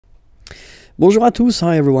Bonjour à tous,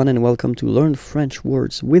 hi everyone and welcome to Learn French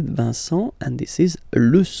Words with Vincent, and this is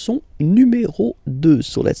leçon numéro 2.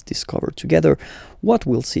 So let's discover together what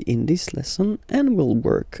we'll see in this lesson, and we'll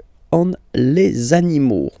work on les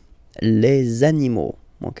animaux. Les animaux.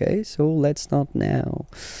 Okay, so let's start now.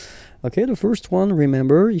 Okay, the first one,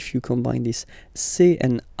 remember, if you combine this C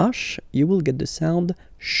and H, you will get the sound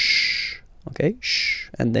sh. Okay, sh.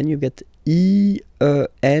 And then you get E,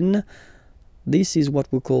 N. This is what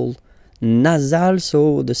we call nasal,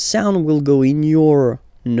 so the sound will go in your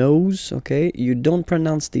nose. Okay, you don't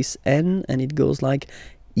pronounce this N, and it goes like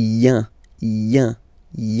yin, yin,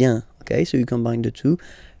 yin. Okay, so you combine the two.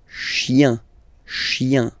 Chien,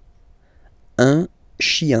 chien. Un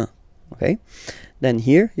chien. Okay, then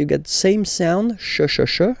here you get same sound, sh, sh,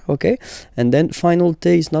 sh. Okay, and then final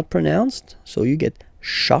T is not pronounced, so you get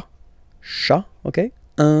chat, chat. Okay,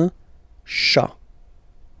 un chat.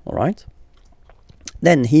 All right.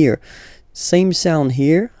 Then here, same sound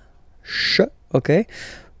here, sh, okay?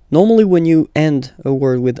 Normally when you end a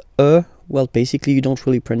word with well, basically you don't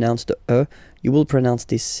really pronounce the you will pronounce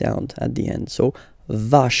this sound at the end. So,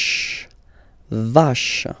 vache,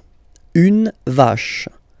 vache, une vache,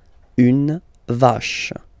 une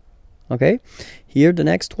vache, okay? Here, the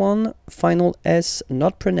next one, final S,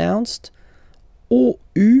 not pronounced.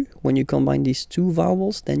 OU, when you combine these two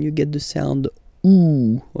vowels, then you get the sound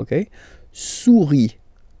OU, okay? Souris,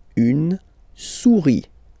 une souris,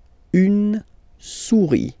 une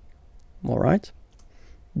souris. All right.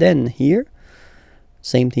 Then here,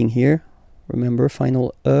 same thing here. Remember,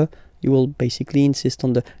 final you will basically insist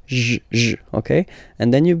on the j, okay?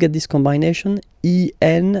 And then you get this combination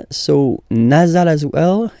en, so nasal as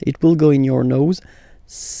well. It will go in your nose.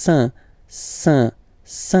 Saint, saint,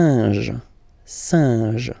 singe,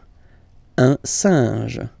 singe, un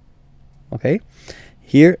singe. Okay.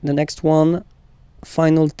 Here, the next one,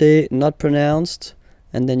 final T not pronounced,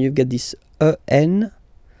 and then you get this en,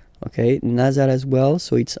 okay, nasal as well,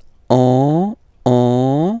 so it's en,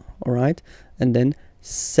 all right, and then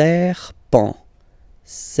serpent,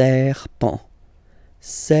 serpent,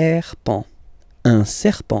 serpent, un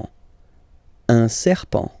serpent, un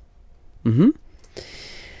serpent.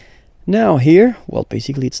 Now here, well,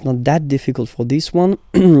 basically it's not that difficult for this one.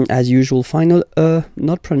 As usual, final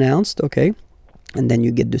not pronounced, okay. And then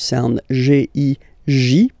you get the sound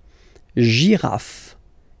G-I-J, giraffe,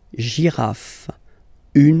 giraffe,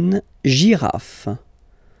 une girafe.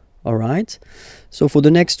 All right. So for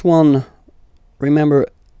the next one, remember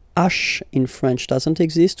H in French doesn't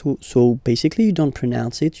exist. So basically you don't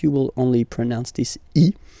pronounce it. You will only pronounce this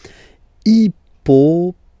I.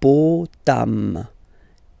 Hippopotame,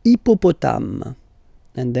 hippopotame.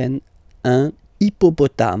 And then un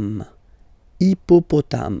hippopotame,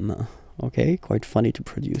 hippopotame. Okay, quite funny to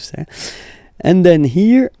produce. And then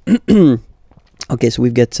here, okay, so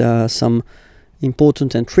we've got some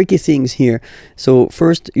important and tricky things here. So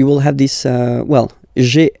first you will have this, well,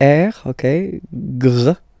 GR, okay,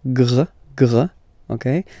 gr, gr, gr,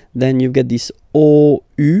 okay. Then you've got this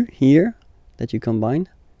OU here that you combine.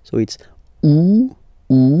 So it's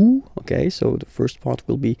OU, okay. So the first part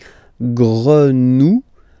will be grenou,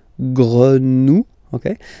 grenou,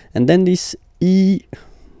 okay. And then this I,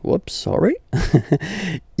 whoops, sorry,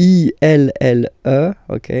 I-L-L-E,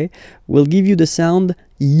 okay, will give you the sound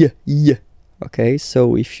y, okay,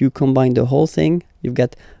 so if you combine the whole thing, you've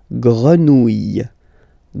got grenouille,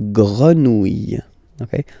 grenouille,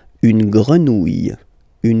 okay, une grenouille,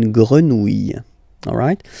 all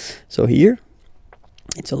right, so here,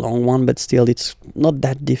 it's a long one, but still it's not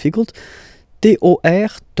that difficult. T-O-R,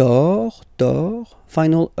 tor,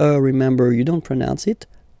 final remember, you don't pronounce it,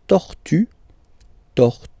 tortue,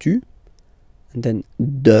 tortue, and then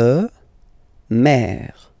de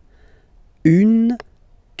mer, une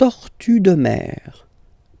tortue de mer,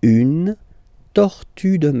 une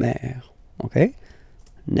tortue de mer. Okay,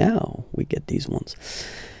 now we get these ones.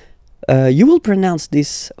 You will pronounce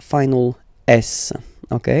this final S,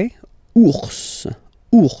 okay, ours,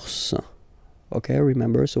 ours, okay,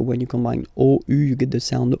 remember, so when you combine OU, you get the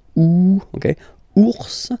sound OU, okay,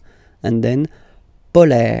 ours, and then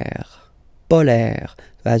polaire, polaire,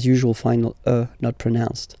 as usual, final not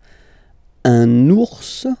pronounced. Un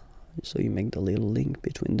ours, so you make the little link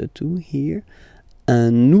between the two here.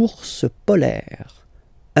 Un ours polaire,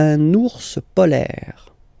 un ours polaire.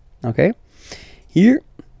 Okay, here,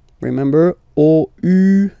 remember,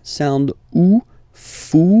 OU sound OU,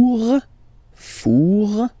 four,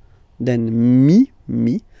 four, then mi,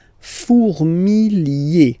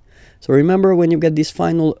 fourmilier. So remember, when you get this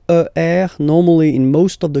final ER, normally in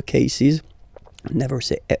most of the cases, Never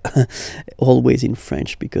say always in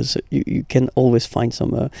French, because you can always find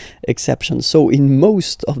some exceptions. So in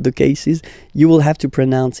most of the cases, you will have to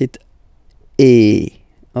pronounce it et,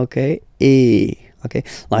 okay, et, okay.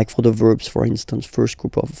 Like for the verbs, for instance, first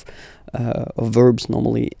group of verbs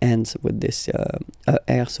normally ends with this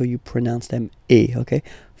R, so you pronounce them et, okay.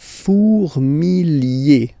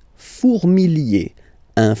 Fourmilier, fourmilier,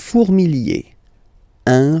 un fourmilier,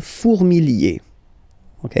 un fourmilier,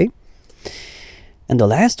 okay. And the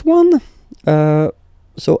last one,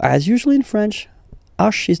 so as usual in French,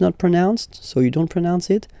 H is not pronounced, so you don't pronounce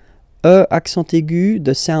it. Accent aigu,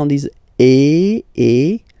 the sound is e,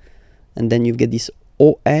 and then you get this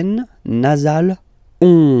on, nasal,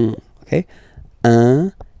 on, okay?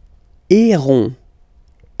 Un héron,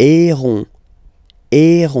 héron,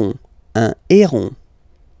 héron, un héron,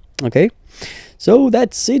 okay? So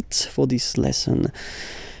that's it for this lesson.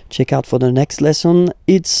 Check out for the next lesson.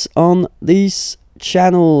 It's on this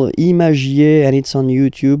channel IMAGIERS and it's on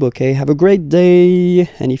YouTube. Okay, have a great day,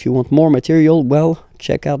 and if you want more material, well,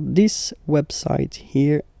 check out this website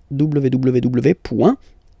here,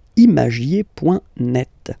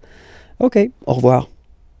 www.imagiers.net. Okay, au revoir.